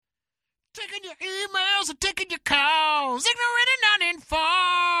Taking your emails and taking your calls. Ignorant and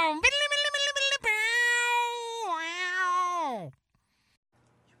uninformed.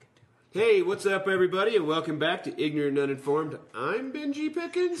 Hey, what's up, everybody, and welcome back to Ignorant and Uninformed. I'm Benji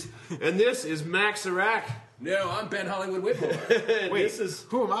Pickens, and this is Max Serac. No, I'm Ben Hollywood Whitmore. Wait,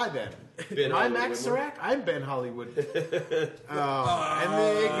 who am I then? Ben Am I Hollywood Max Whitmore. Serac? I'm Ben Hollywood. And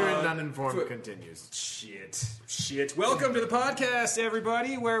the ignorant and uninformed continues. Shit. Welcome to the podcast,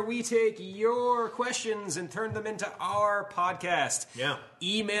 everybody, where we take your questions and turn them into our podcast. Yeah.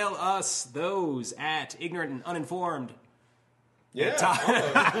 Email us those at ignorantanduninformed. Yeah, Topics.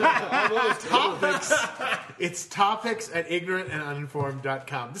 It's topics at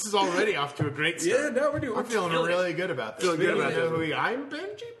ignorantanduninformed.com. This is already off to a great start. Yeah, no, we're feeling really good about this. Feeling good about this. I'm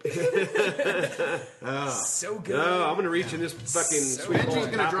Benji. So good. No, I'm going to reach in this fucking sweet Benji's bowl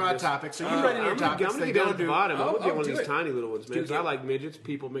going to draw a topic, so you write in your I'm topics. going to get down at the bottom. I'm going to get one of do these it. tiny little ones, man, Do 'cause it. I like midgets,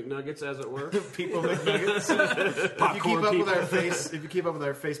 people McNuggets, as it were. People McNuggets. If you keep up with our if you keep up with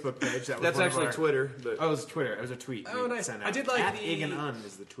our Facebook page, that was That's one of actually our- Twitter. But Oh, it was Twitter. It was a tweet. Oh, we nice. sent I out. did like at the- Ig and Un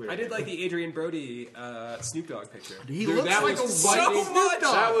is the Twitter. I did like the Adrian Brody Snoop Dogg picture. He Dude, looks that like a was white so Snoop much.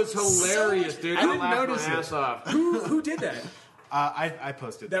 Dogg. that was hilarious, dude. I didn't laughed notice my it. ass off. Who did that? I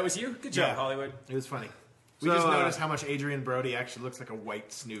posted That was you? Good job, Yeah. Hollywood. It was funny. We So, just noticed how much Adrian Brody actually looks like a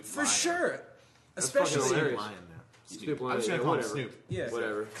white Snoop. For lion. sure. fucking Especially. hilarious. Lion now. Snoop I'm Lion, just gonna yeah, call him whatever. Snoop. Yeah.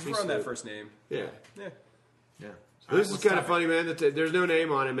 Whatever. Because we're on that first name. Yeah. Yeah. Yeah. So this is kind of funny, man. That there's no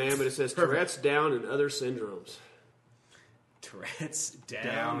name on it, man, but it says Tourette's down and other syndromes. Tourette's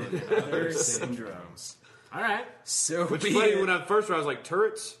down and other syndromes. All right. So Which weird. is funny, when I first read, I was like,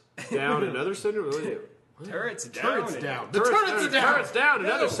 turrets down and other syndrome? What is it? Turrets down. Turrets and- down. The turrets are down. Turrets down and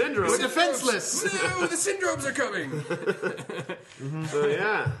other We're syndromes. defenseless. No, the syndromes are coming. So,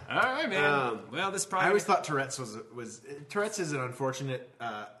 yeah. All right, man. Well, this probably. I always thought Tourette's was Tourette's is an unfortunate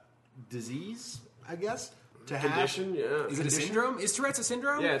disease, I guess, to have. Condition, yeah. Is it a syndrome? Is Tourette's a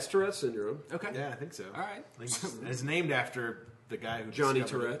syndrome? Yeah, it's Tourette's syndrome. Okay. Yeah, I think so. All right. I think it's named after the guy who Johnny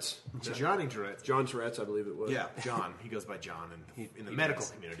discovered Tourette's. it. Johnny Tourette's. John Tourette's, I believe it was. Yeah, John. He goes by John, and in the medical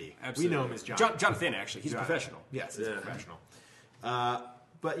community, Absolutely. we know him as John. Jonathan, actually. He's a John. professional. Yes, he's Yeah. a professional.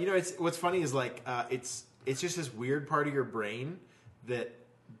 But you know, what's funny is like it's just this weird part of your brain that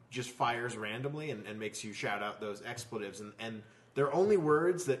just fires randomly and makes you shout out those expletives, and they're only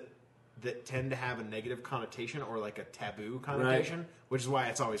words that tend to have a negative connotation or like a taboo connotation, which is why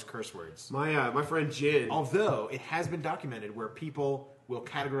it's always curse words. My friend Jen. Although it has been documented where people will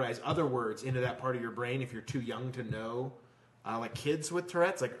categorize other words into that part of your brain if you're too young to know, like kids with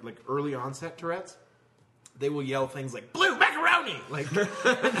Tourette's, like early onset Tourette's, they will yell things like "blue macaroni," like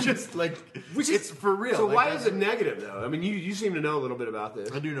just like which is for real. So like, why is it negative, though? I mean, you seem to know a little bit about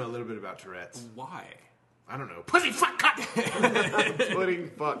this. I do know a little bit about Tourette's. Why? I don't know. Pussy fuck cock. Pudding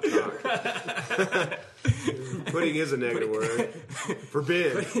fuck talk. Pudding is a negative word. For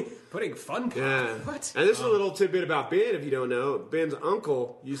Ben. Putting fun cock. Yeah. What? And this is a little tidbit about Ben, if you don't know. Ben's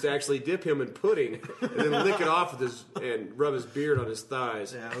uncle used to actually dip him in pudding and then lick it off with his and rub his beard on his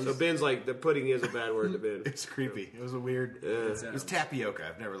thighs. Yeah, it was- So Ben's like, the pudding is a bad word to Ben. It's creepy. It was a weird. Yeah. It was tapioca.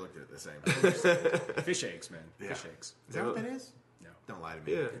 I've never looked at it the same. Fish eggs, man. Yeah. Fish eggs. Is that what that is? No. Don't lie to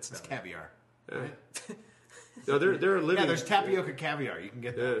me. Yeah. It's caviar. Yeah. No, they're living. Yeah, there's tapioca caviar. You can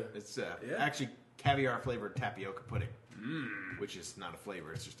get that. Yeah. It's Yeah. actually caviar flavored tapioca pudding, which is not a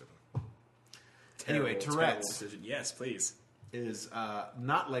flavor. It's just a. Anyway, Terrible Tourette's decision. Yes, please. is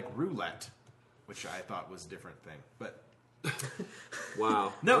not like roulette, which I thought was a different thing, but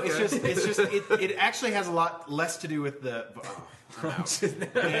Wow. no, Okay. it actually has a lot less to do with the. Oh, I'm out.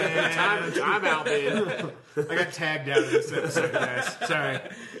 I'm out, Ben. I got tagged out of this episode, guys. Sorry.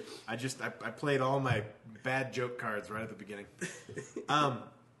 I played all my bad joke cards right at the beginning.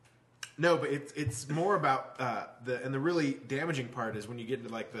 No, but it's more about the really damaging part is when you get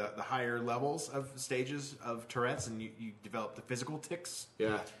into like the higher levels of stages of Tourette's and you develop the physical tics.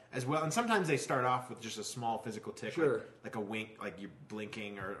 Yeah. As well, and sometimes they start off with just a small physical tic, Sure. like a wink, like you're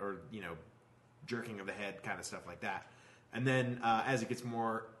blinking or jerking of the head, kind of stuff like that. And then as it gets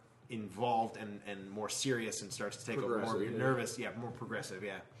more involved and more serious and starts to take over more of your more progressive,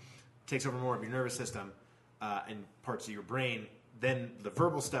 takes over more of your nervous system and parts of your brain. Then the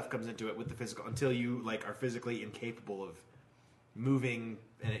verbal stuff comes into it with the physical until you like are physically incapable of moving,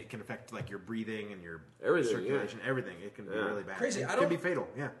 and it can affect like your breathing and your Everything, circulation, everything. It can be really bad. Crazy. It I can don't- be fatal.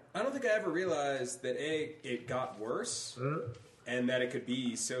 Yeah. I don't think I ever realized that it got worse and that it could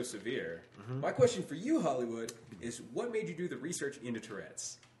be so severe. My question for you, Hollywood, is what made you do the research into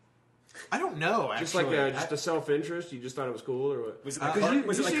Tourette's? I don't know. Just Actually, like just a self-interest? You just thought it was cool or what? Was it like, Because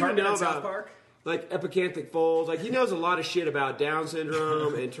was it you like seem to Cartman know on South about- Park? like epicanthic folds. Like he knows a lot of shit about Down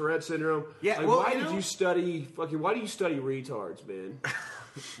syndrome and Tourette syndrome. Yeah, like, well, why you did know- you study why do you study retards, man?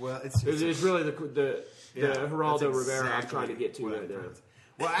 Well, It's really the Geraldo that's Rivera I'm exactly trying to get to what right I'm now. trying to-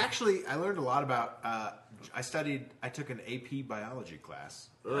 Well, actually, I learned a lot about. I took an AP biology class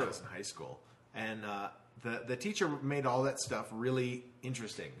when I was in high school, and the teacher made all that stuff really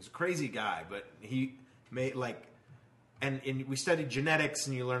interesting. He's a crazy guy, but he made and we studied genetics,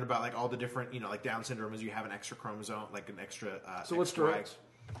 and you learn about like all the different, like Down syndrome is you have an extra chromosome, like an extra. So what's XY. Tourette's?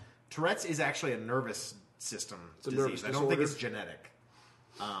 Tourette's is actually a nervous system It's a disease. nervous I don't think disorder? it's genetic.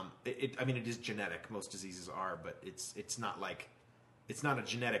 It is genetic. Most diseases are, but it's not like it's not a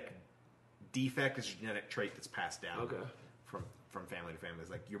genetic defect. It's a genetic trait that's passed down from family to family.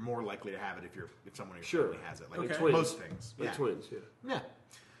 It's like you're more likely to have it if someone in your family has it. Like twins. most things, Like twins, yeah.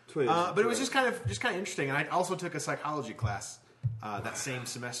 twins. But it was just kind of interesting. And I also took a psychology class that same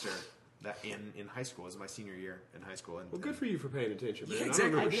semester. That in high school. It was my senior year in high school. And, well, good for you for paying attention, man. Yeah, I don't exactly.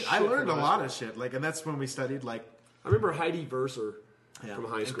 remember I shit learned a from high lot school. of shit. Like, and that's when we studied like I remember Heidi Verser from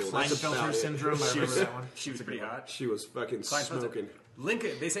high school. That's about Klinefelter it. syndrome. I remember that one. She was pretty hot. She was fucking Klinefelter. smoking.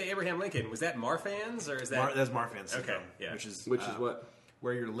 Lincoln. They say Abraham Lincoln. Was that Marfan's or is that? That's Marfan syndrome. Okay, yeah. Which is what?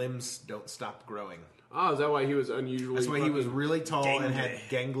 where your limbs don't stop growing. Oh, is that why he was unusually? That's why he was fucking- really tall and Gangly. had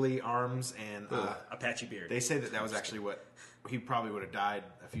gangly arms, and Apache beard. they say that was actually what he probably would have died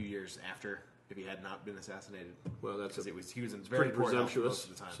a few years after if he had not been assassinated. Well, that's 'Cause he was in very pretty poor health presumptuous. most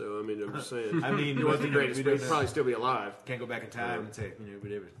of the time. So I mean, I'm just saying. I mean, he wasn't the greatest, we but don't he'd know. probably still be alive. Can't go back in time and say,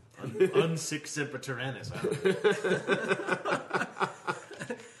 but it was unsick semper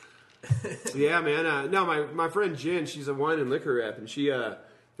Yeah, man. No, my friend Jen, she's a wine and liquor rep, and she there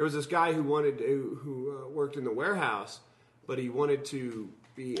was this guy who worked in the warehouse, but he wanted to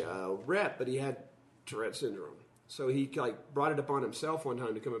be a rep, but he had Tourette syndrome. So he brought it upon himself one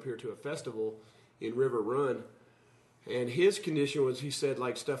time to come up here to a festival in River Run, and his condition was he said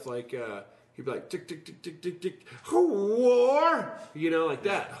stuff like he'd be like tick tick tick tick tick tick whore, like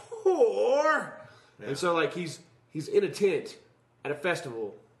that whore, and so he's in a tent at a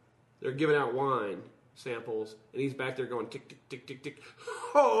festival. They're giving out wine samples, and he's back there going tick tick tick tick tick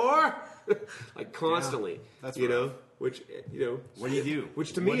whore, constantly. That's which What do you do?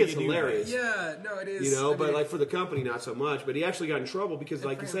 Which to me What do is you do, hilarious. yeah, no, it is. But for the company, not so much. But he actually got in trouble because,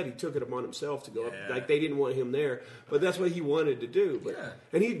 like you said, he took it upon himself to go up. Yeah. They didn't want him there, but that's what he wanted to do. But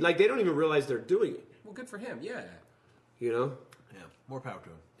and he they don't even realize they're doing it. well, good for him. Yeah. Yeah, more power to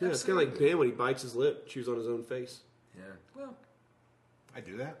him. Yeah, it's kind of like Ben when he bites his lip, chews on his own face. Yeah. Well, I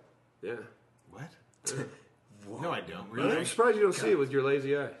do that. Yeah. What? No, I don't. I'm Really? surprised you don't see it with your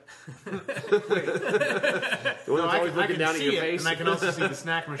lazy eye. The one No, that's always looking down at see your it, face. and I can also see the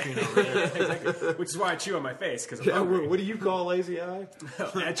snack machine over there. exactly. Which is why I chew on my face because I'm Yeah, hungry. what do you call lazy eye?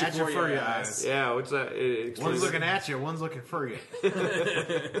 At your furry eyes. Yeah, what's that? One's looking at you, one's looking for you.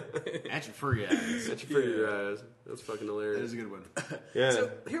 At your furry eyes. At your furry eyes. That's fucking hilarious. That is a good one. Yeah.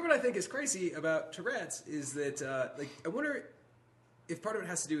 So here, what I think is crazy about Tourette's is that, I wonder if part of it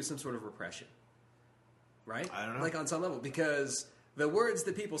has to do with some sort of repression, right? I don't know. Like on some level, because the words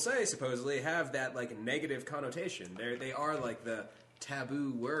that people say supposedly have that negative connotation. They are the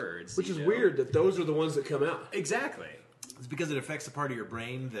taboo words, Which is weird that those are the ones that come out. Exactly. It's because it affects the part of your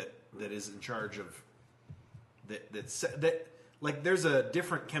brain that is in charge of that. Like, there's a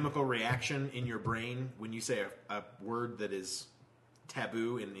different chemical reaction in your brain when you say a word that is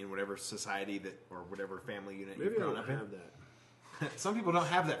taboo in whatever society or whatever family unit Maybe you've I grown don't up in. have that. Some people don't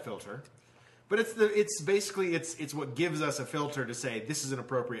have that filter, but it's basically what gives us a filter to say this is an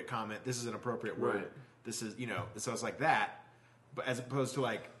appropriate comment, this is an appropriate word, Right. this is so it's like that, but as opposed to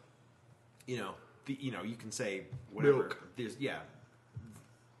you can say whatever. Milk. There's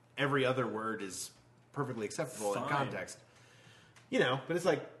every other word is perfectly acceptable in Fine. context, but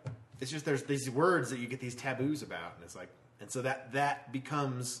it's just there's these words that you get these taboos about, and so that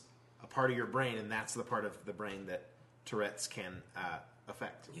becomes a part of your brain, and that's the part of the brain that Tourette's can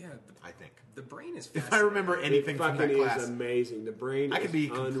affect. Yeah, I think. the brain is. If I remember anything It from fucking that class, is amazing. The brain I is could be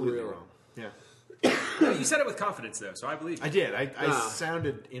completely unreal. wrong. Yeah, You said it with confidence, though, so I believe you. I did. I Ah.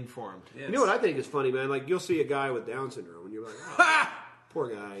 sounded informed. Yes. You know what I think is funny, man? You'll see a guy with Down syndrome, and you're like, oh, poor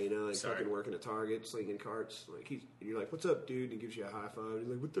guy, Sorry. fucking working at Target, slinging carts. And you're like, what's up, dude? And he gives you a high five. He's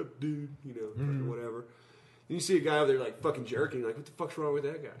like, what's up, dude? Fucking whatever. And you see a guy over there, fucking jerking. What the fuck's wrong with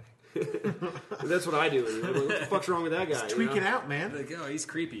that guy? And that's what I do. And you're like, what the fuck's wrong with that guy? He's tweaking out, man. He's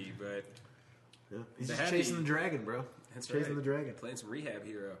creepy, but He's The just happy- chasing the dragon, bro. that's Chasing right. the dragon. Playing some rehab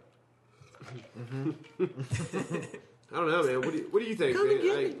hero. I don't know, man. What do you think, Come and man?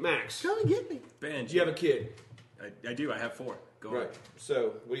 get me. Max, Come and get me. Ben, you have a kid. I do. I have 4. Go on. Right.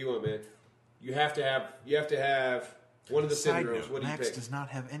 So, what do you want, man? You have to have one of the Side syndromes. note, What do you Max pick? does not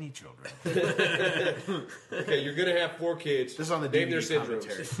have any children. Okay, you're gonna have 4 kids. This is on the Name DVD their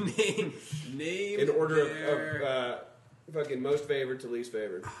syndromes commentary. name in order their... of fucking most favored to least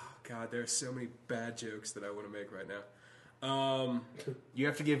favored. God, there are so many bad jokes that I want to make right now. You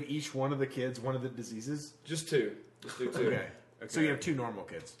have to give each one of the kids one of the diseases? Just 2. Just do 2. Okay. So you have 2 normal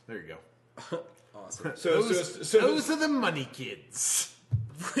kids. There you go. Awesome. So Those are the money kids.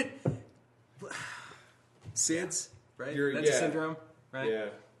 SIDS, right? You're- That's yeah. a syndrome, right?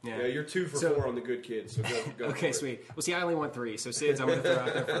 yeah, you're 2 for So- 4 on the good kids. So go for Okay, it. sweet. Well, see, I only want 3, so SIDS I'm going to throw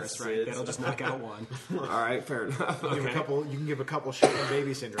out there first, right? SIDS. That'll just knock out 1. All right, fair enough. You can give a couple shit and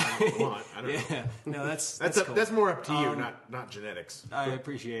baby syndrome if you want. I don't know. Yeah, no, that's cool. That's more up to you, not genetics. I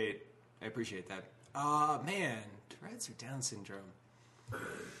appreciate that. Man, Tourette's or Down syndrome?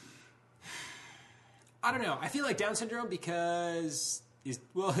 I don't know. I feel like Down syndrome because is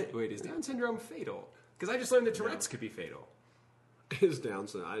Down syndrome fatal? Because I just learned that Tourette's could be fatal. His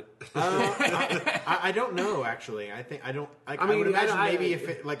downside. I don't know actually. I would imagine maybe if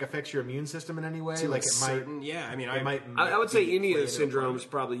it like affects your immune system in any way, To like a it certain, might. yeah. I mean, It might. I would say any of the play a part. syndromes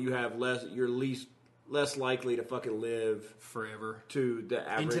probably you have less. You're less likely to fucking live forever. to the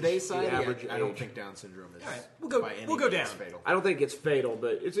average. In today's the society, average I don't age. think Down syndrome is. All right, we'll go means down. fatal. I don't think it's fatal,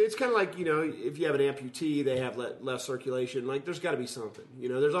 but it's kind of like, if you have an amputee, they have less circulation. Like, there's got to be something.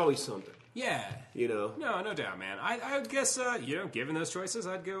 There's always something. Yeah. No doubt, man. I would guess, given those choices,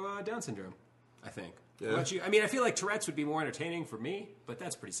 I'd go Down syndrome. I think. Yeah. What about you? I mean, I feel like Tourette's would be more entertaining for me, but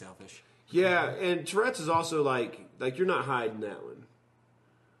that's pretty selfish. Yeah, and Tourette's is also like you're not hiding that one.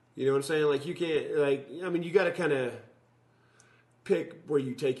 You know what I'm saying? Like, you can't, you got to kind of pick where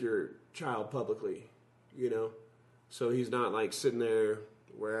you take your child publicly, So he's not like sitting there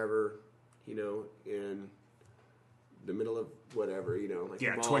wherever, in the middle of whatever, like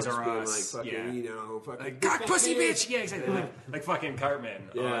Yeah, the mall, Toys just R being Us, like fucking, fucking Like, cock pussy bitch. bitch! Yeah, exactly. Like fucking Cartman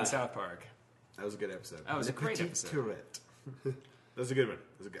Yeah. on South Park. That was a good episode. That was a great Petite episode. Tourette. That was a good one.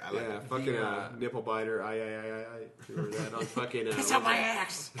 I like Yeah, that. fucking nipple biter. I. Remember that on fucking. Piss out my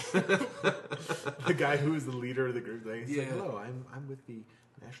ass. The guy who was the leader of the group. He's like, Yeah. "Hello, I'm with the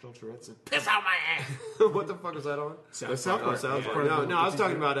National Tourette's." Piss out my ass. What the fuck was that on? South Park. Oh, South Yeah. Park. No, I was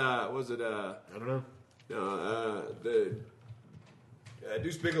talking about. Was it? I don't know. The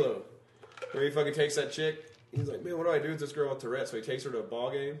Deuce Bigelow, where he fucking takes that chick. He's like, man, what do I do with this girl with Tourette? So he takes her to a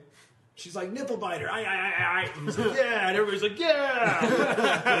ball game. She's like, nipple biter. I. And he's like, yeah. And everybody's like,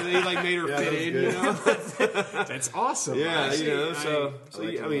 yeah. And then he like made her Yeah, fit that was in. good. That's awesome. Yeah, Actually, so I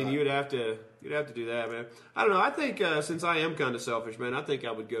like it a mean, lot. you'd have to do that, man. I don't know. I think since I am kind of selfish, man, I think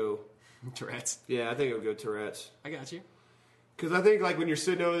I would go. Tourette's. Yeah, I think I would go Tourette's. I got you. Because I think, like, when you're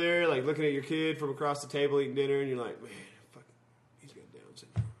sitting over there, like, looking at your kid from across the table eating dinner, and you're like, man, fuck, he's got Down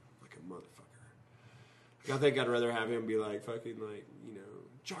syndrome, like a motherfucker. Like, I think I'd rather have him be like, fucking, like,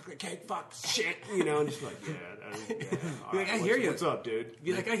 chocolate cake, fuck, shit, and just like, all Like, I right, hear you. What's up, dude?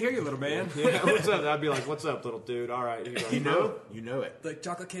 Be like, I hear you, little man. Yeah, what's up? I'd be like, what's up, little dude? All right. And he'd be like, You know it. Like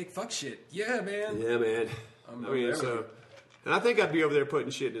chocolate cake, fuck shit. Yeah, man. Yeah, man. I'm I mean, there so, with and I think I'd be over there putting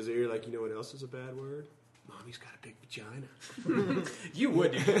shit in his ear, like, you know what else is a bad word? Mommy's got a big vagina. You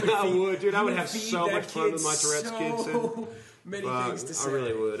would. Dude. I would, dude. I would have feed so that much fun kid with my Tourette's kids. so many things to say. I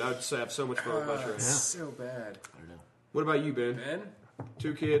really would. I'd just have so much fun with my Tourette's. So bad. I don't know. What about you, Ben? Ben?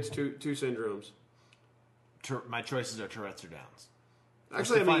 2 kids, two syndromes. My choices are Tourette's or Downs.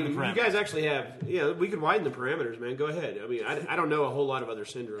 Actually, I define mean, the you guys actually have. Yeah, we could widen the parameters, man. Go ahead. I mean, I don't know a whole lot of other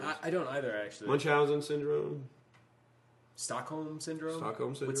syndromes. I don't either, actually. Munchausen syndrome, Stockholm syndrome.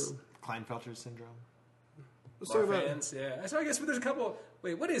 Stockholm syndrome. What's- Klinefelter syndrome. Let's talk about. Barfans, yeah. So I guess there's a couple.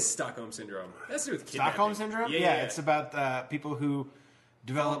 Wait, what is Stockholm syndrome? That's to do with kidnapping. Stockholm syndrome. Yeah, It's about people who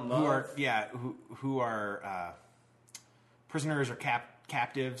develop Fall in who are love. who are prisoners or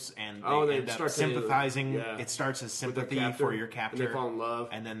captives, and they Oh, they end up start to- sympathizing. yeah. It starts as With their sympathy captor, for your captor, and they fall in love.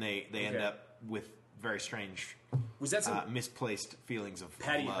 and then they end Okay. up with very strange, Was that some misplaced feelings of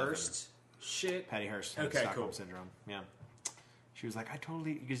Patty love Hearst shit? and Patty Hearst had Okay, Stockholm cool. syndrome. Yeah. She was like, I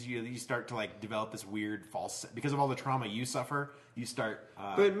totally, because you start to like develop this weird false, because of all the trauma you suffer, you start.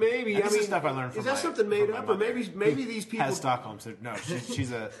 But maybe and I this mean, is stuff I learned from is that my- something made from my up, or mother, maybe who these people has Stockholm syndrome. No,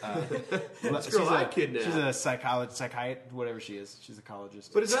 she's a girl I kidnapped. She's a psychiatrist, whatever she is. She's a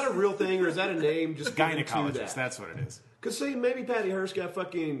psychologist. But is that a real thing, or is that a name just given to Gynecologist. that? That's what it is. Because see, maybe Patty Hearst got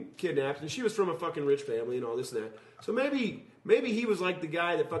fucking kidnapped, and she was from a fucking rich family and all this and that. So maybe he was like the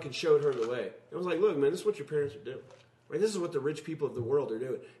guy that fucking showed her the way. It was like, look, man, this is what your parents are doing. Right? This is what the rich people of the world are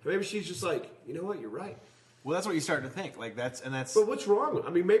doing. And maybe she's just like, you know what, you're right. Well, that's what you start to think. Like that's. But what's wrong? I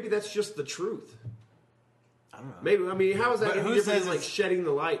mean, maybe that's just the truth. don't know. Maybe. I mean, how is that But any who different says than like it's- shedding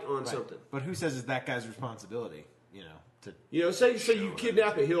the light on Right. something? But who says it's that guy's responsibility? You know, to Say you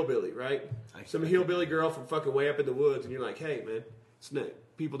kidnap a hillbilly, right? Some hillbilly girl from fucking way up in the woods, and you're like, hey, man,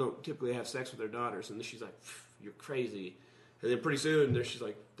 people don't typically have sex with their daughters. And then she's like, you're crazy. And then pretty soon, she's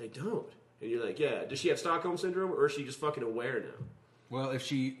like, they don't. And you're like, yeah. Does she have Stockholm Syndrome, or is she just fucking aware now? well, if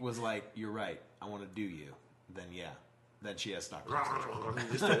she was like, you're right, I want to do you, then yeah. Then she has Stockholm Syndrome.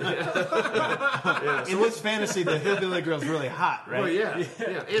 In this fantasy, the hillbilly girl's really hot, right? Oh, yeah. And In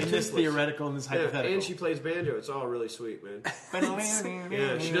this toothless. theoretical, in this hypothetical. And she plays banjo. It's all really sweet, man.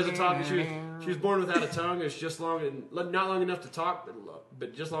 Yeah, she doesn't talk. She was born without a tongue. It's just not long enough to talk,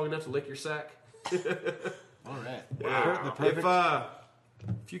 but just long enough to lick your sack. All right. Yeah. The perfect.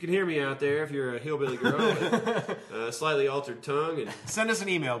 If you can hear me out there, if you're a hillbilly girl with a slightly altered tongue, and Send us an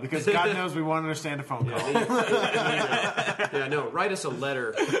email because God knows we won't understand a phone call. write us a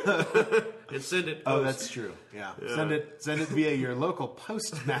letter and send it. Oh, post. that's true. Yeah. Send it via your local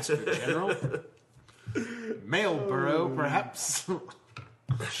postmaster general. Mail bureau, perhaps.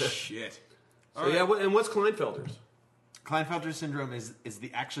 Shit. So, yeah. And what's Klinefelter's? Klinefelter syndrome is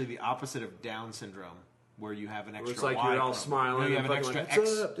actually the opposite of Down syndrome, where you have an extra It's like Y you're all chromosome. smiling. No, you and have an fucking extra like, X.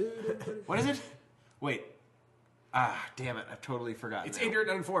 What's up, dude? What is it? Wait. Damn it! I've totally forgotten. It's now. ignorant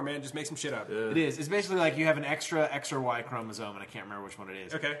and uninformed, man. Just make some shit up. It is. It's basically like you have an extra X or Y chromosome, and I can't remember which one it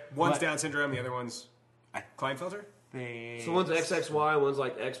is. Okay. One's But- Down syndrome, the other one's Klinefelter? So one's XXY, one's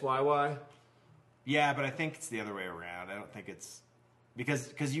like XYY. Yeah, but I think it's the other way around. I don't think it's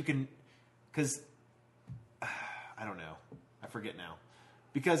because you can I don't know. I forget now.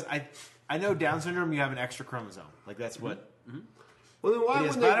 Because I know Down syndrome, you have an extra chromosome. Like that's what Well, then why it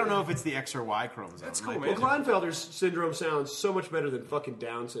is. wouldn't But they? I don't know if it's the X or Y chromosome. That's It cool, might be- man. Well, Klinefelter's syndrome sounds so much better than fucking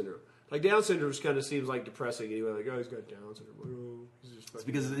Down syndrome. Like Down syndrome kind of seems like depressing anyway. Like, oh, he's got Down syndrome. Oh, he's just fucking.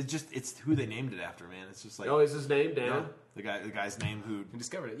 Because it's who they named it after, man. It's just like Oh, is his name yeah, Down? the guy's name who You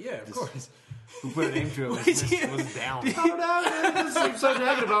discovered it. Yeah, of course. who put a name to it was Down. Oh no, it just seems so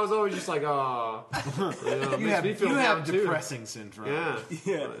negative. I was always just like, oh, You have depressing syndrome. Yeah,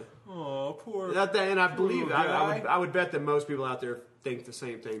 Yeah. Oh, poor. and I believe Little guy. I would bet that most people out there think the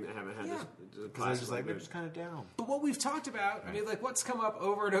same thing that haven't had Yeah. this. Because they're just like they're just kind of down. But what we've talked about, I mean, like what's come up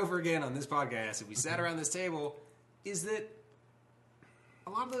over and over again on this podcast, if we sat around this table, is that a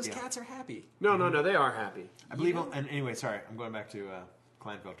lot of those cats are happy. No, they are happy. I believe. And anyway, sorry, I'm going back to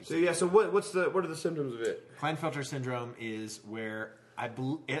Klinefelter. So yeah, so what are the symptoms of it? Klinefelter syndrome is where I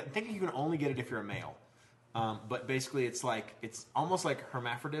think you can only get it if you're a male. But basically, it's almost like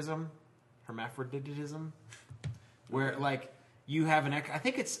hermaphroditism, where like you have I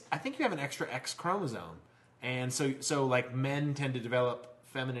think you have an extra X chromosome, and so like men tend to develop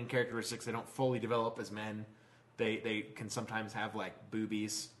feminine characteristics. They don't fully develop as men. They can sometimes have like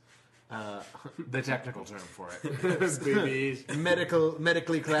boobies. The technical term for it, Boobies.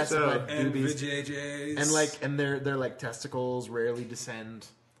 medically classified And boobies. vajayjays. And their like testicles rarely descend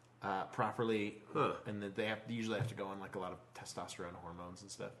properly, Huh. and that they usually have to go on like a lot of testosterone hormones and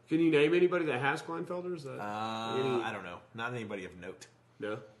stuff. Can you name anybody that has Klinefelter's? I don't know, not anybody of note.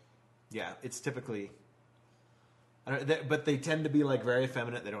 No. Yeah, it's typically, but they tend to be like very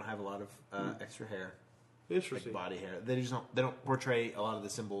effeminate. They don't have a lot of extra hair, like Interesting. body hair. They don't portray a lot of the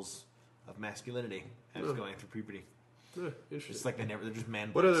symbols of masculinity as going through puberty. Interesting. It's like they're just man.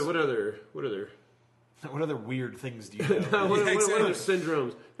 What other What other weird things do you know? what other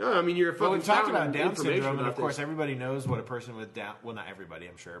syndromes? No, I mean you're a fucking. Well, we've talked about fountain Down information syndrome, and about of course, this. everybody knows what a person with Down. Well, not everybody,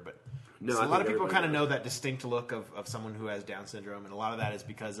 I'm sure, but No, so I a lot think of people everybody kind of does. know that distinct look of someone who has Down syndrome, and a lot of that is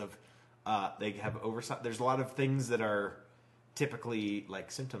because of they have oversight. There's a lot of things that are typically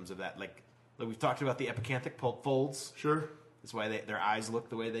like symptoms of that. Like we've talked about the epicanthic folds. Sure. That's why their eyes look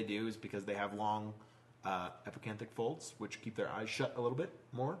the way they do, is because they have long epicanthic folds, which keep their eyes shut a little bit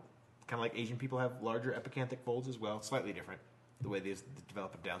more. Kind of like Asian people have larger epicanthic folds as well. Slightly different, the way they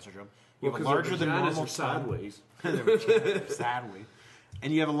develop with Down syndrome. You have a larger than normal sideways. Sadly,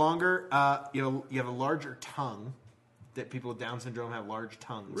 and you have a longer, you have a larger tongue. That people with Down syndrome have large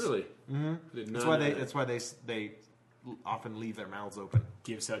tongues. Really? Mm-hmm. That's why they often leave their mouths open.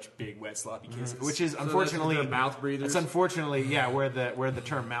 Give such big, wet, sloppy kisses. Which is So unfortunately that's the mouth breathers? It's unfortunately where the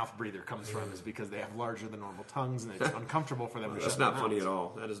term mouth breather comes from, is because they have larger than normal tongues and it's uncomfortable for them to That's shut not their funny mouths. at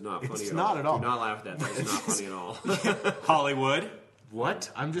all. That is not funny. It's at not all. at all. Do not laugh at that. That is not funny at all. Hollywood.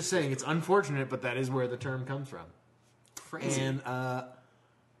 What? I'm just saying it's unfortunate, but that is where the term comes from. Crazy. And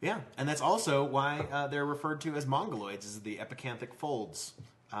and that's also why they're referred to as mongoloids, is the epicanthic folds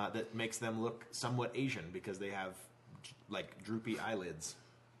that makes them look somewhat Asian, because they have like droopy eyelids.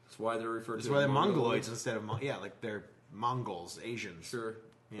 That's why they're referred That's to. why as they're mongoloids instead of like they're Mongols, Asians. Sure.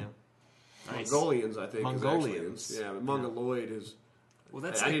 Yeah. Nice. Mongolians, I think. Mongolians. Is yeah, but Mongoloid is. Well,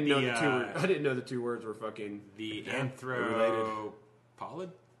 that's I like didn't know the two. I didn't know the two words were fucking the related.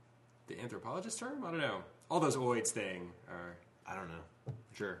 the anthropologist term. I don't know. All those oids thing are. I don't know.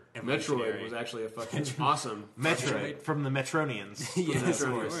 Sure. Metroid was actually a fucking awesome. Metroid from the Metronians. Yes, of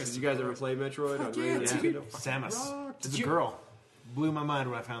Metroid. course. Did you guys ever play Metroid? Fuck on yeah, Nintendo? dude. Samus. It's a you- girl. Blew my mind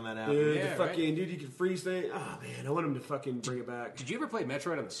when I found that out. Dude, Yeah, the fucking dude, you can freeze thing. Oh man, I want him to fucking bring it back. Did you ever play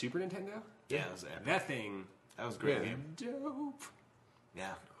Metroid on the Super Nintendo? Yeah, it was epic. That thing, That was a great Yeah. game. dope.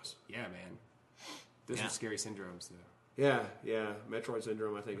 Yeah. Yeah, man. Those Yeah. are scary syndromes, though. Yeah, Metroid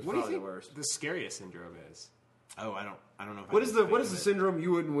syndrome. I think is What do you probably think the worst. the scariest syndrome is? Oh, I don't know. If What I is can the think what of is the it. syndrome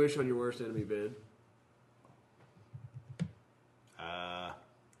you wouldn't wish on your worst enemy, Ben?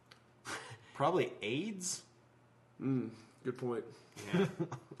 Probably AIDS. Good point. Yeah.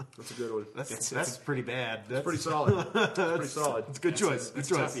 That's a good one. That's pretty bad. That's Pretty solid. That's pretty solid. It's a good choice. That's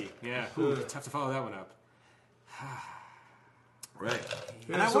Good choice. toughy. Yeah. Ooh, tough to follow that one up. Right.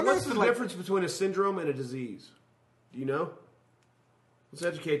 Yeah, And I so wonder what's if the like, difference between a syndrome and a disease? Do you know? Let's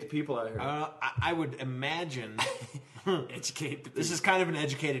educate the people out here. I would imagine Educate the people. this is kind of an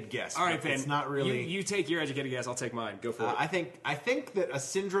educated guess. All right, but Ben. It's not really. You take your educated guess. I'll take mine. Go for it. I think that a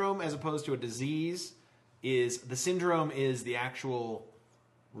syndrome, as opposed to a disease, is the syndrome is the actual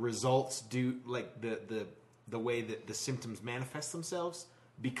results due like the way that the symptoms manifest themselves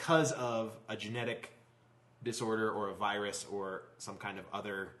because of a genetic disorder or a virus or some kind of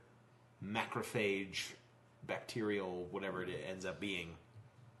other macrophage, bacterial, whatever it ends up being,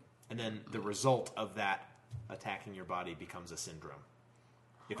 and then the result of that attacking your body becomes a syndrome.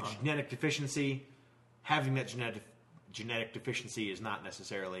 If it's a genetic deficiency, having that genetic deficiency is not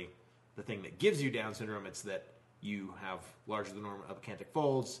necessarily the thing that gives you Down syndrome. It's that you have larger than normal epicantic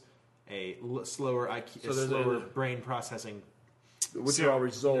folds, a slower IQ, So there's slower a- brain processing. Which so- are all You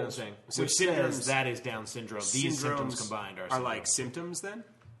know what I'm results. saying? So Which syndromes- says that is Down syndrome. These symptoms combined are syndrome. like symptoms then?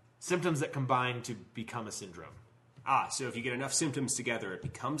 Symptoms that combine to become a syndrome. So if you get enough symptoms together, it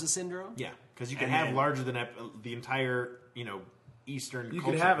becomes a syndrome? Yeah, because you can And have then- larger than the entire, Eastern You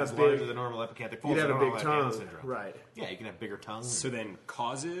culture could have a is larger big- than normal epicantic folds. You'd have They a don't big all have Down tongue, syndrome. right? Yeah, you can have bigger tongues. So then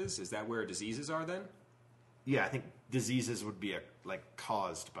causes, is that where diseases are then? Yeah, I think diseases would be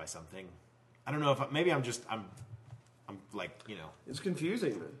caused by something. I don't know if maybe I'm like It's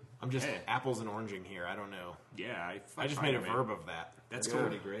confusing, man. I'm just Hey. apples and oranging here. I don't know. Yeah, I just made a verb of that. That's Yeah. cool.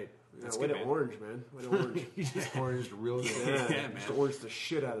 Pretty great. That's way good, to man. orange, man. Way to orange. You just oranged real good. Yeah, Yeah, just man. orange the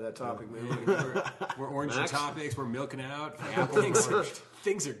shit out of that topic, man. We're oranging Max? topics. We're milking out. Apple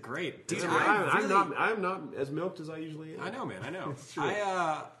Things are great. Dude, I'm not as milked as I usually am. I know, man. I know. true.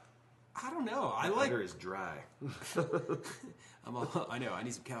 I don't know. I like. Butter is dry. I know. I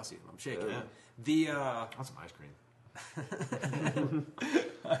need some calcium. I'm shaking. Yeah. The Want some ice cream?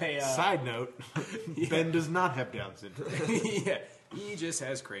 Side Side note: Ben does not have Down syndrome. yeah, he just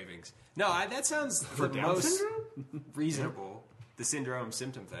has cravings. No, that sounds For the Down most syndrome? reasonable. The syndrome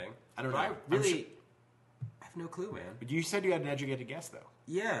symptom thing. I don't But know. I I'm really I have no clue, man. But you said you had an educated guess, though.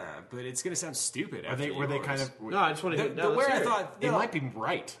 Yeah, but it's gonna sound stupid. Were they kind of? No, I just want to the, hit. the No, way let's I hear it. thought It no, might be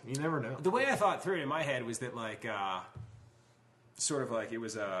right. You never know. the way I thought through it in my head was that sort of like it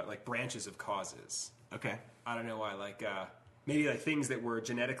was like branches of causes. Okay. I don't know why, maybe like things that were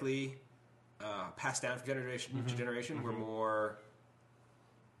genetically passed down from generation to generation were more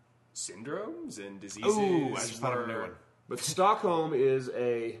syndromes and diseases. Ooh, I just thought of a new were- one. But Stockholm is not.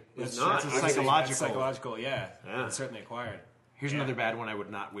 That's a obviously- psychological. that's psychological, yeah. Yeah. It's certainly acquired. Here's Yeah. another bad one I would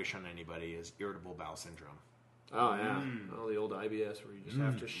not wish on anybody: is irritable bowel syndrome. Oh yeah, all the old IBS where you just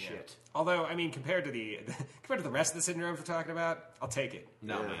have to shit. Although, I mean, compared to the rest of the syndromes we're talking about, I'll take it.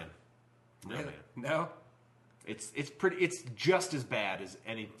 No Yeah. man. No man. No, It's pretty. It's just as bad as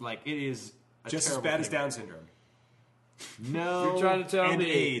any. Like it is just as terrible bad as thing. Down syndrome. No, You're trying to tell and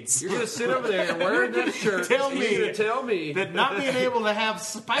me AIDS. you're gonna sit over there wearing that shirt. Tell and me you're gonna tell me that not being able to have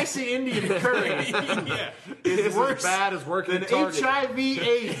spicy Indian curry yeah, is worse as bad as working than at Target.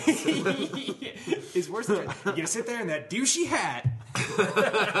 HIV/AIDS. it's worse than you're gonna sit there in that douchey hat.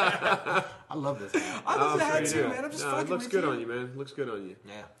 I love this. Hat. I love I'm the sure hat you too, do. man. I'm just No, fucking it looks with good on you, man. Looks good on you.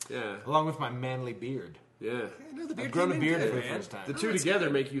 Yeah, Yeah, along with my manly beard. yeah. I know the beard I've grown a came in beard good, for the man. first time. The two together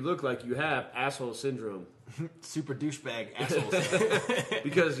make you look like you have asshole syndrome Super douchebag assholes.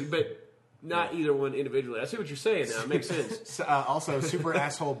 because, but not either one individually. I see what you're saying now. It makes sense. Also, super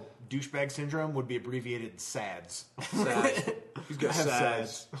asshole douchebag syndrome would be abbreviated SADS. Sad. He's got I have sad.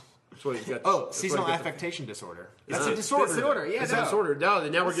 SADS. That's what he's got. Seasonal affectation disorder. That's a disorder. It's a disorder. Yeah, It's a disorder.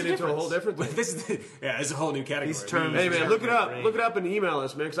 Now we're getting into a whole different thing. This is it's a whole new category. These terms. Hey man, look it up. Brain. Look it up and email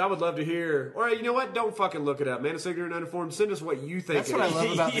us, man, because I would love to hear. Or you know what? Don't fucking look it up, man. It's ignorant, uninformed. Send us what you think. That's what I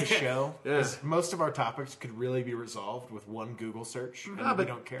love about this show. Yeah. Is most of our topics could really be resolved with one Google search, and we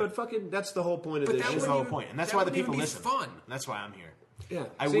don't care. But fucking, that's the whole point of this. That's show. the whole point, and that's that why the wouldn't people even be listen. fun. That's why I'm here. Yeah,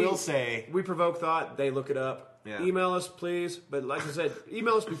 I will say we provoke thought. They look it up. Yeah. Email us, please. But like I said,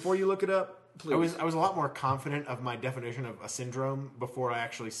 email us before you look it up, please. I was a lot more confident of my definition of a syndrome before I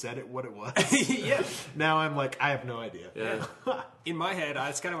actually said it what it was. Yeah. Now I'm like, I have no idea. Yeah. In my head,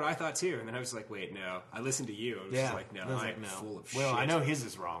 that's kind of what I thought too, and then I was like, wait, no. I listened to you. I was just like, no, I was I'm like, no. full of well, shit. I know his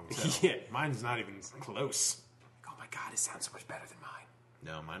is wrong. So Yeah. mine's not even close. Oh my god, it sounds so much better than mine.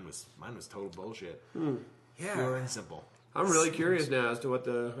 No, mine was total bullshit. Yeah. Pure and simple. I'm really curious now as to what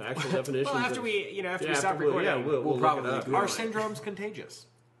the actual definition. Well, after we Yeah, stop after we'll- recording, yeah, we'll look probably it up. Google Are it. syndromes contagious?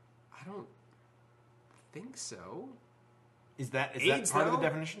 I don't think so. Is that AIDS, part of the though?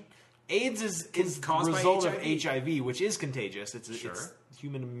 definition? AIDS is the caused by result of HIV? HIV, which is contagious. It's Sure. it's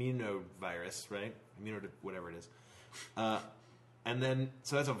human immunovirus, right? Whatever it is. And then,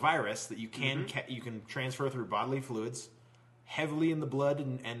 so that's a virus that you can you can transfer through bodily fluids, heavily in the blood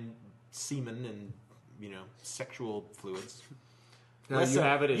and semen and sexual fluids. Now you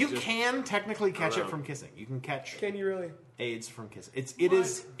have it. It's You just, can technically catch it know. from kissing. You can catch Can you really? AIDS from kissing. It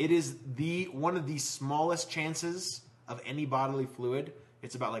is the one of the smallest chances of any bodily fluid.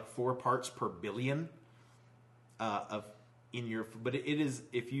 It's about like 4 parts per billion but it is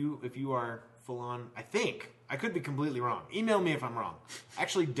if you are full on. I think I could be completely wrong. Email me if I'm wrong.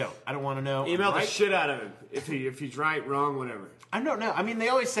 Actually, don't. I don't want to know. Email I'm the right. shit out of him if he's right, wrong, whatever. I don't know. I mean, they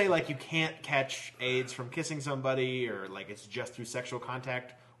always say like you can't catch AIDS from kissing somebody, or like it's just through sexual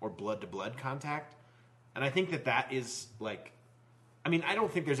contact or blood to blood contact. And I think that is like, I mean, I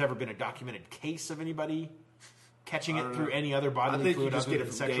don't think there's ever been a documented case of anybody catching it through any other bodily think fluid you just other get than it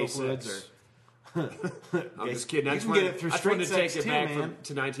from sexual gay fluids. sex. Or I'm just kidding. I You just can get wanted- it through I just straight wanted to take sex it too, back man.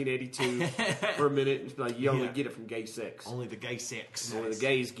 to 1982 for a minute. It's like you only Yeah. get it from gay sex. Only the gay sex. Only the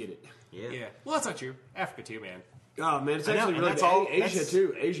gays get it. Yeah. Well, that's not true. Africa too, man. Oh man, it's I know, actually and really that's big. all- Asia that's-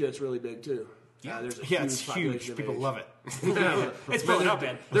 too. Asia, it's really big too. Yeah, there's a Yeah, it's population huge. of People Asia. love it. It's blowing up,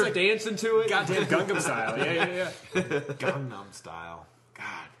 man. They're dancing to it. Goddamn Gangnam Style. Yeah. Gangnam Style.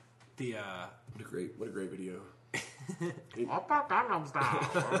 God. The What a great video. Gangnam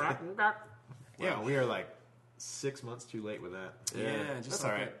Style. Yeah, we are like 6 months too late with that. just That's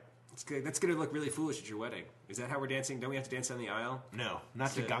like all right. that. It's good. That's gonna look really foolish at your wedding. Is that how we're dancing? Don't we have to dance down the aisle? No,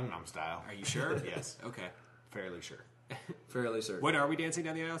 not the Gangnam Style. Are you sure? Yes, Okay. fairly sure. Fairly certain. When are we dancing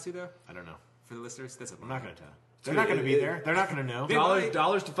down the aisle to, though? I don't know. For the listeners, that's I'm not going to tell. They're not going to be there. They're not going to know.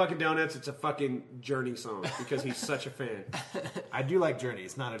 Dollars to fucking donuts. It's a fucking Journey song because he's such a fan. I do like Journey.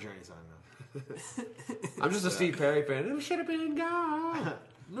 It's not a Journey song, though. I'm just a Steve Perry fan. It should have been gone.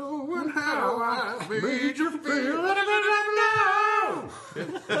 Knowing how I made you feel.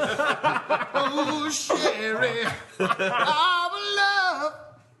 Oh, Sherry, our love.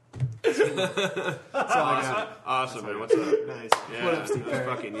 That's all I got. Awesome, man. What's up? Nice. Yeah, What up, Steve Perry?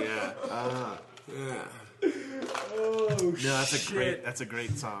 fucking yeah. Yeah. No, that's a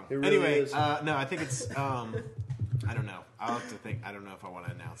great song. It really anyway, is. no, I think it's I don't know. I'll have to think. I don't know if I want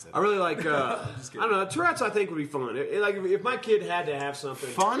to announce it. I really like. I don't know. Tourette's, I think, would be fun. Like if my kid had to have something.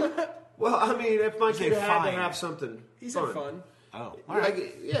 Fun? Well, I mean, if my say kid had fine? to have something. He said fun. Oh, all right.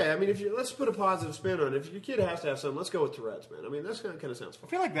 Like, yeah, I mean, let's put a positive spin on it. If your kid has to have something, let's go with Tourette's, man. I mean, that's kind of sounds fun. I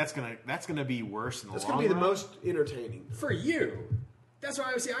feel like that's gonna be worse in the That's long going to be the run. most entertaining For you. That's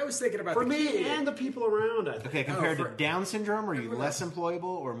why I was thinking about for the me kid. and the people around. I think. Okay, compared for- to Down syndrome, are you everyone less employable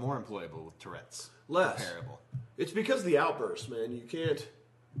or more employable with Tourette's? Less. Comparable. It's because of the outbursts, man. You can't.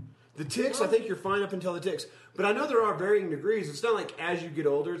 The tics, I think you're fine up until the tics. But I know there are varying degrees. It's not like as you get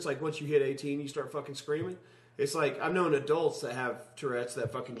older, it's like once you hit 18, you start fucking screaming. It's like I've known adults that have Tourette's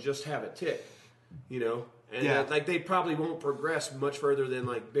that fucking just have a tic, you know? And Yeah. like they probably won't progress much further than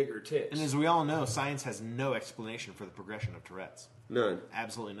like bigger tics. And as we all know, science has no explanation for the progression of Tourette's. None.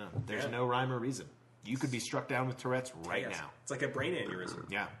 Absolutely none. There's no rhyme or reason. You could be struck down with Tourette's right Yes. now. It's like a brain aneurysm.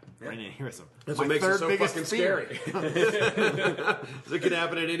 Yeah, brain aneurysm. That's My what makes it third so biggest fucking fear. scary. It could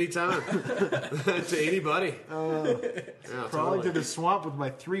happen at any time to anybody. Yeah, Crawling totally. through the swamp with my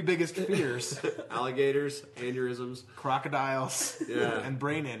 3 biggest fears: Alligators, aneurysms. crocodiles, Yeah. and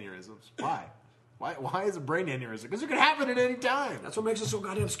brain aneurysms. Why? Why is a brain aneurysm? Because it could happen at any time. That's what makes it so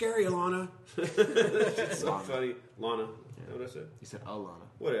goddamn scary, Alana. It's so funny. Lana. Is that what I said? You said Alana.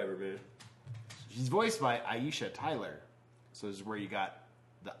 Whatever, man. She's voiced by Aisha Tyler. So this is where you got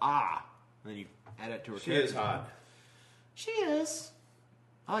the and then you add it to her She character. is hot. She is.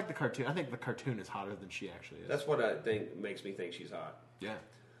 I like the cartoon. I think the cartoon is hotter than she actually is. That's what I think makes me think she's hot. Yeah.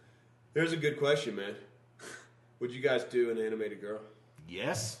 Here's a good question, man. Would you guys do an animated girl?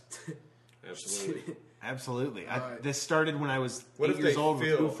 Yes. Absolutely. Absolutely. This started when I was What 8 if years they old with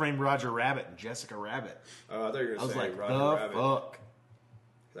feel- Who Framed Roger Rabbit and Jessica Rabbit. Oh, I thought you were I going was to say like, Roger the Rabbit. fuck?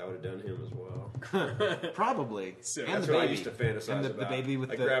 That would have done him as well. Probably. So and That's the what I baby. used to fantasize and the about. baby with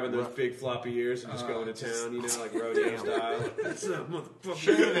like the grabbing those big floppy ears and just going to town, you know, like rodeo style. That's a motherfucker.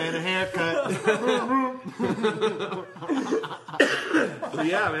 shave and a haircut. So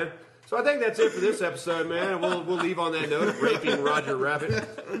yeah, man. So I think that's it for this episode, man. We'll leave on that note of raping Roger Rabbit.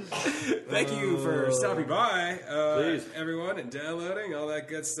 Thank you for stopping by, Please. everyone, and downloading all that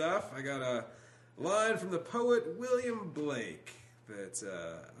good stuff. I got a line from the poet William Blake that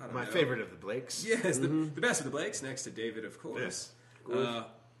I don't My know. favorite of the Blakes. Yes, the best of the Blakes, next to David, of course. Yes.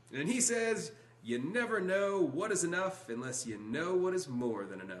 And he says, "You never know what is enough unless you know what is more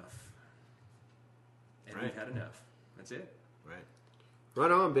than enough." And Right. we've had enough. That's it. Right.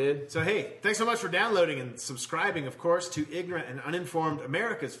 Right on, Ben. So, hey, thanks so much for downloading and subscribing, of course, to Ignorant and Uninformed,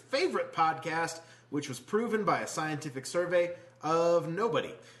 America's favorite podcast, which was proven by a scientific survey of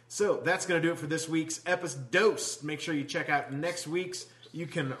nobody. So, that's going to do it for this week's EpiDose. Make sure you check out next week's. You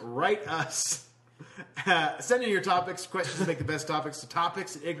can write us. Send in your topics, questions to make the best topics to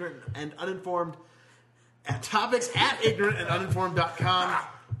topics at ignorant and uninformed topics at ignorantanduninformed.com.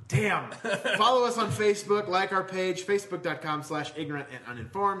 Damn. Follow us on Facebook, like our page, facebook.com/ignorant and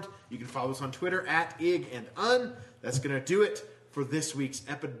uninformed. You can follow us on Twitter at ig and un. That's going to do it for this week's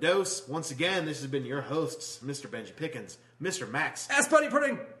EpiDose. Once again, this has been your hosts, Mr. Benji Pickens, Mr. Max, Ass Bunny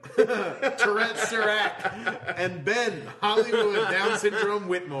Pudding! Tourette Sirac, and Ben Hollywood Down Syndrome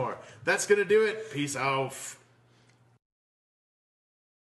Whitmore. That's going to do it. Peace off.